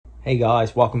Hey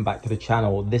guys, welcome back to the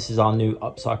channel. This is our new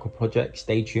upcycle project.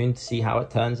 Stay tuned to see how it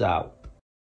turns out.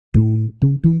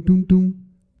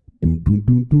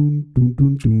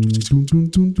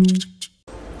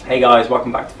 Hey guys,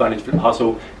 welcome back to Furniture Flip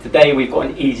Hustle. Today we've got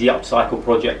an easy upcycle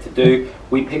project to do.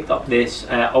 We picked up this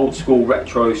old school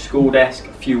retro school desk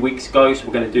a few weeks ago, so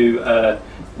we're going to do a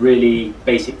really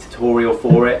basic tutorial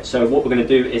for it. So what we're going to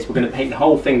do is we're going to paint the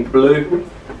whole thing blue,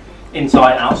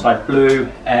 inside and outside blue.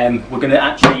 We're going to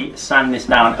actually sand this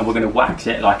down and we're going to wax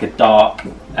it like a dark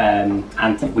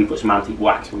antique. We've got some antique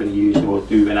wax we're going to use, and we'll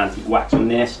do an antique wax on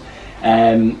this.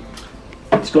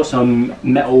 It's got some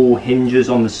metal hinges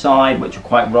on the side which are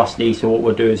quite rusty, so what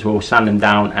we'll do is we'll sand them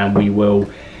down and we will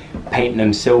paint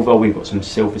them silver. We've got some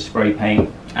silver spray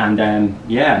paint, and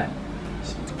yeah,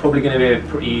 it's probably going to be a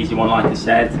pretty easy one, like I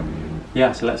said.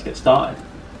 Yeah, so let's get started.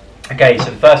 Okay, so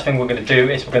the first thing we're going to do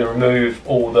is we're going to remove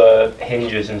all the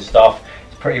hinges and stuff.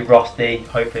 It's pretty rusty,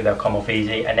 hopefully they'll come off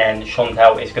easy, and then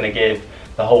Chantal is going to give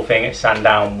the whole thing a sand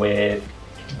down with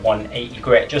 180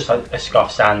 grit, just a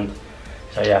scuff sand.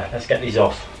 So yeah, let's get these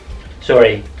off.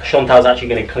 Sorry, Chantal's actually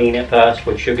going to clean it first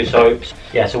with sugar soaps.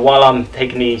 Yeah, so while I'm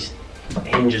taking these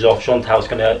hinges off, Chantal's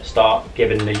going to start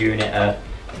giving the unit a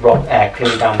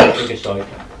clean down with sugar soap.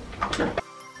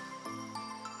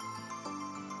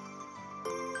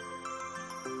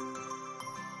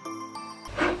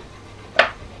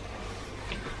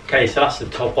 Okay, so that's the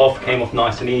top off, came off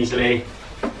nice and easily.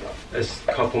 There's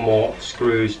a couple more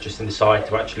screws just in the side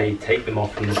to actually take them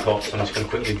off from the top, so I'm just going to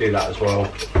quickly do that as well.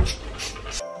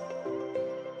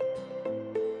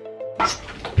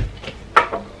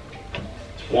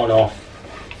 It's one off.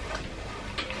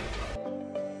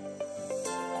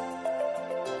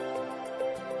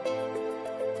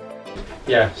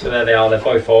 Yeah, so there they are, they're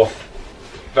both off.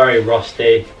 Very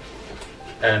rusty.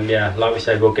 Yeah, like we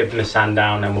said, we'll give them a sand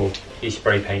down and we'll be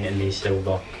spray painting these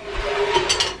silver.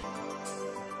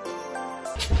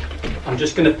 I'm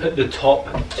just going to put the top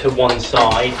to one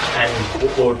side, and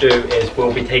what we'll do is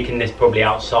we'll be taking this probably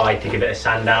outside to give it a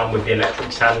sand down with the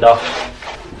electric sander.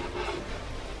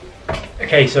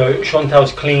 Okay, so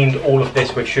Chantal's cleaned all of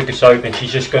this with sugar soap, and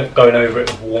she's just going over it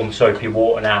with warm soapy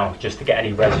water now just to get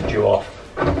any residue off,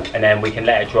 and then we can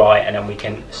let it dry and then we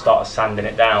can start sanding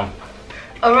it down.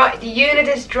 Alright, the unit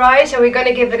is dry, so we're going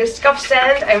to give it a scuff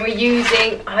sand, and we're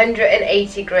using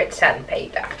 180 grit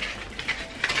sandpaper.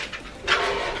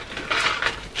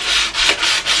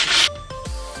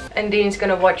 And Dean's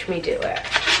going to watch me do it.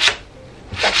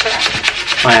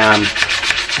 I am.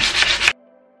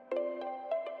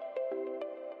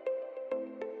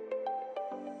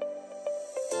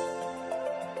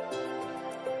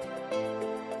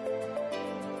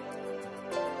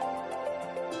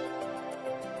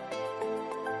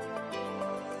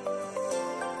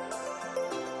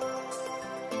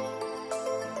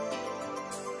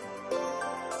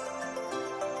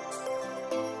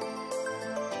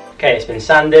 Okay, it's been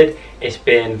sanded, it's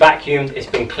been vacuumed, it's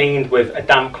been cleaned with a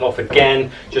damp cloth again,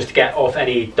 just to get off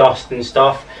any dust and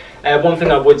stuff. One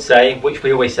thing I would say, which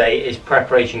we always say, is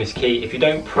preparation is key. If you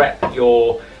don't prep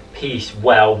your piece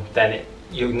well, then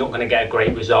you're not going to get a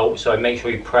great result, so make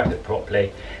sure you prep it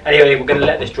properly. Anyway, we're going to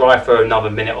let this dry for another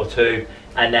minute or two,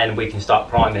 and then we can start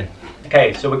priming.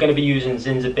 Okay, so we're going to be using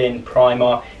Zinsabin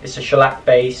primer. It's a shellac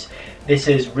base. This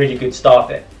is really good stuff.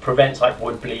 It prevents like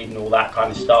wood bleed and all that kind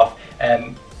of stuff.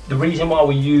 The reason why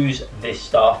we use this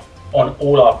stuff on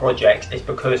all our projects is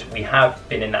because we have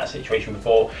been in that situation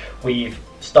before. We've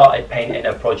started painting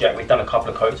a project, we've done a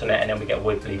couple of coats on it, and then we get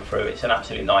wood bleed through. It's an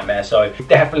absolute nightmare, so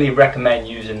definitely recommend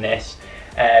using this.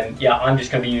 Yeah, I'm just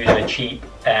going to be using a cheap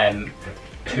 £2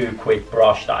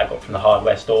 brush that I got from the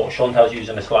hardware store. Chantal's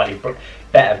using a slightly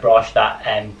better brush that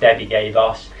Debbie gave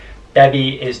us.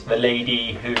 Debbie is the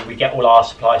lady who we get all our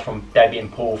supplies from, Debbie and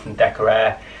Paul from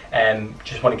Decorair.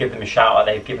 Just want to give them a shout out.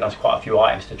 They've given us quite a few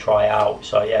items to try out,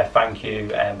 so yeah, thank you,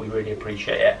 and we really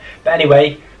appreciate it. But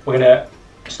anyway, we're going to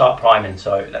start priming,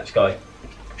 so let's go.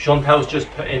 Chantal's just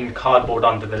put in cardboard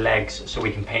under the legs so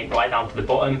we can paint right down to the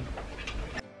bottom.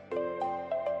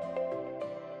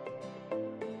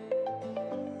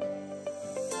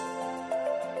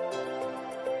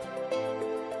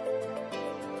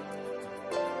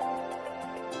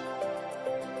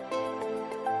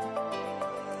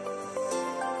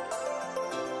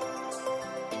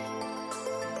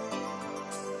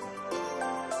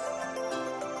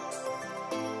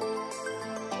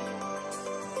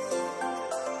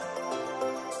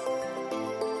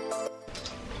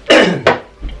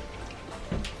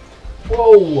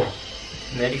 Whoa!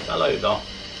 Nearly fell over.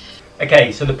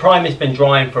 Okay, so the primer's been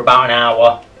drying for about an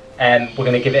hour. We're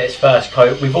going to give it its first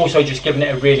coat. We've also just given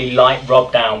it a really light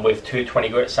rub down with 220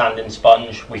 grit sand and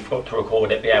sponge. We forgot to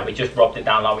record it, but yeah, we just rubbed it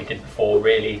down like we did before,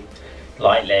 really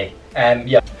lightly.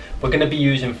 Yeah, we're going to be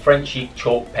using Frenchy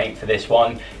chalk paint for this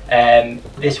one.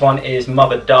 This one is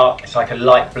Mother Duck. It's like a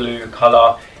light blue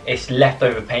colour. It's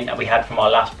leftover paint that we had from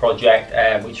our last project.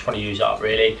 We just want to use it up,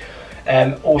 really.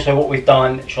 Also, what we've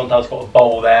done, Chantal's got a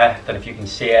bowl there, don't know if you can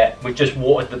see it. We've just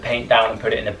watered the paint down and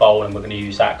put it in a bowl, and we're going to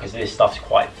use that because this stuff's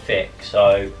quite thick.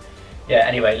 So yeah,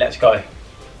 anyway, let's go.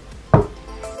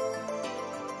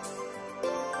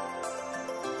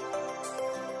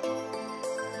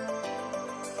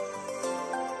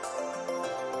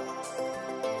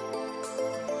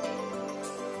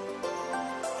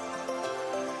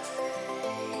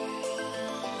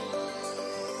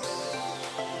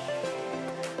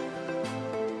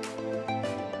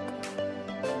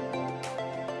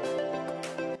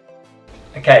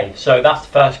 Okay, so that's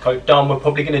the first coat done. We're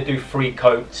probably going to do 3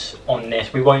 coats on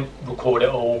this. We won't record it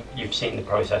all, you've seen the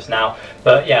process now.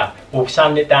 But yeah, we'll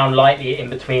sand it down lightly in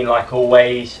between like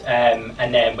always, and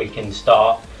then we can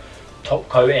start top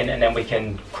coating, and then we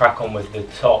can crack on with the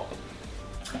top.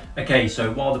 Okay,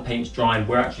 so while the paint's drying,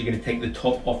 we're actually going to take the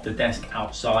top off the desk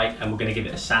outside, and we're going to give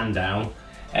it a sand down.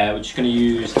 We're just going to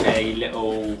use a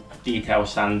little detail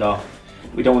sander.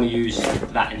 We don't want to use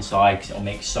that inside because it'll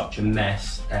make such a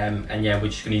mess. And yeah, we're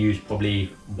just going to use probably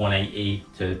 180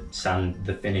 to sand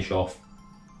the finish off.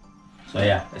 So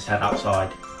yeah, let's head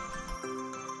outside.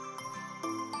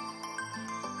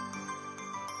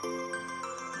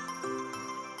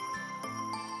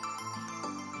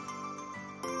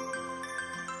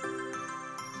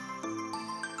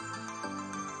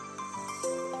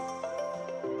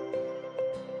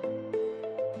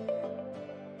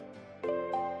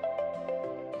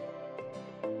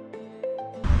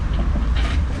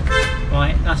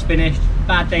 Right, that's finished.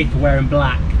 Bad day for wearing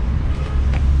black.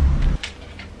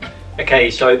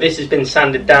 Okay, so this has been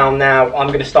sanded down now. I'm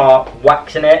going to start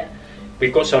waxing it.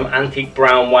 We've got some antique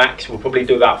brown wax. We'll probably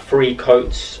do about 3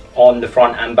 coats on the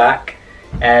front and back.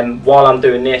 While I'm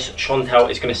doing this, Chantal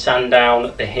is going to sand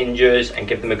down the hinges and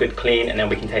give them a good clean, and then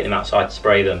we can take them outside to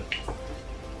spray them.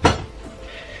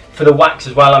 For the wax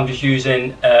as well, I'm just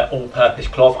using all-purpose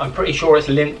cloth. I'm pretty sure it's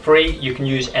lint-free. You can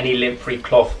use any lint-free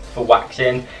cloth for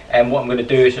waxing. And what I'm going to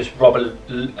do is just rub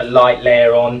a light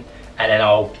layer on, and then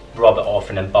I'll rub it off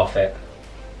and then buff it.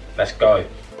 Let's go.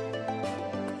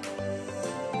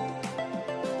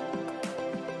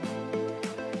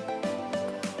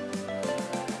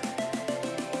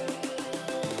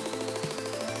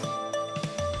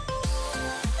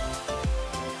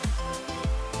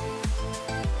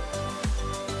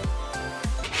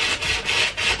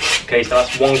 Okay, so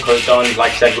that's 1 coat done.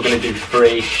 Like I said, we're going to do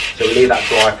 3, so we'll leave that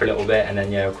dry for a little bit, and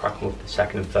then yeah, we'll crack on with the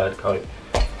 2nd and 3rd coat.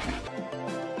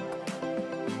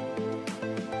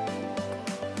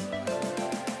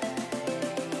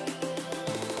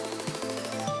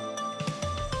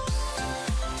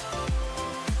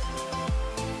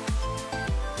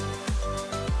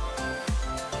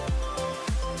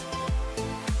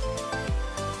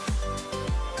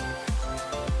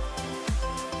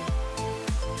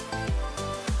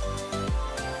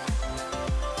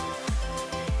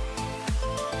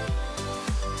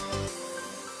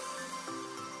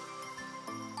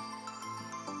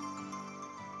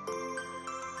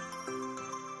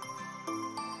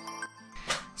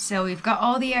 So we've got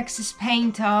all the excess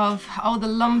paint off, all the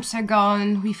lumps are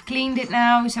gone, we've cleaned it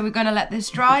now, so we're gonna let this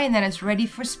dry and then it's ready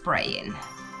for spraying.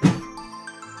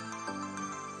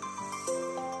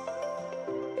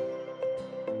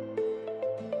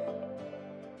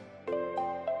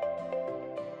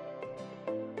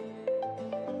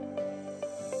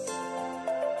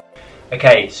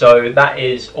 Okay, so that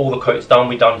is all the coats done.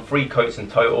 We've done 3 coats in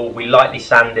total. We lightly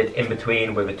sanded in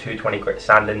between with a 220 grit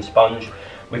sand and sponge.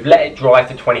 We've let it dry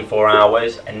for 24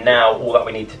 hours, and now all that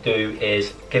we need to do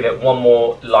is give it 1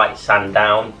 more light sand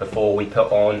down before we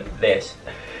put on this.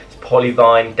 It's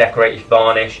Polyvine decorated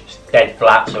varnish. It's dead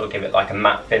flat, so it'll give it like a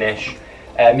matte finish.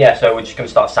 Yeah, so we're just going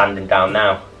to start sanding down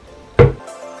now.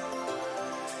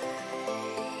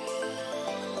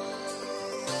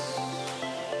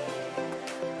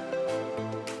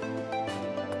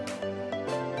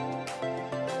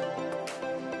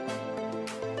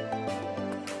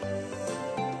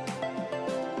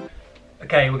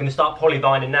 Okay, we're going to start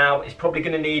polyvining now. It's probably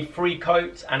going to need 3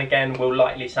 coats, and again we'll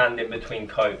lightly sand in between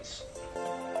coats.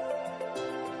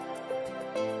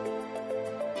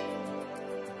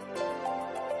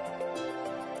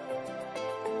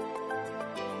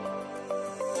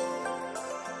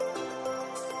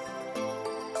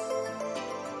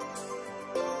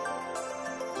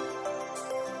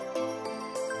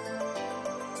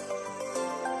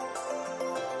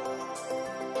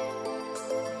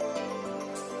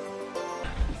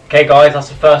 Okay guys, that's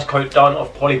the first coat done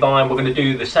of polyvinyl. We're going to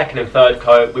do the second and third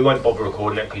coat. We won't bother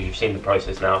recording it because you've seen the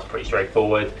process now. It's pretty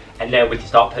straightforward. And then we can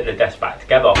start putting the desk back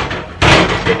together.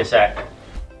 See in a sec.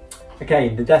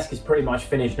 Okay, the desk is pretty much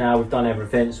finished now. We've done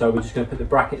everything. So we're just going to put the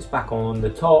brackets back on the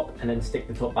top and then stick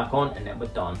the top back on, and then we're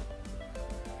done.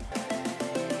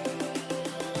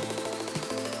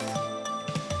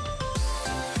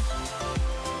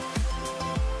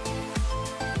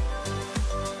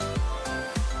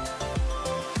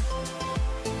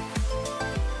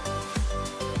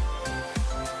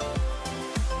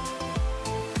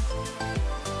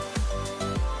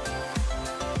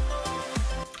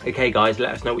 Okay guys,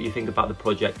 let us know what you think about the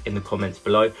project in the comments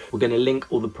below. We're going to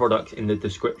link all the products in the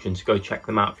description, so go check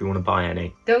them out if you want to buy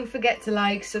any. Don't forget to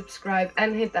like, subscribe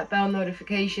and hit that bell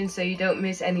notification so you don't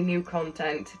miss any new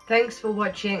content. Thanks for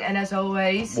watching, and as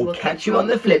always, we'll catch you on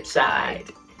the flip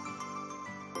side.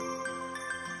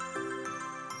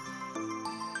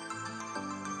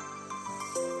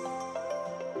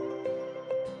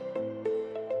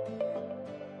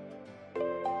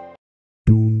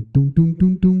 Bum bum bum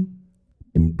bum bum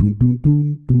bum bum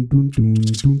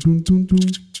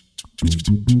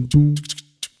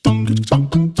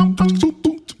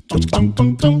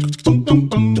bum bum bum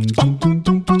bum bum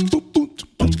bum bum bum.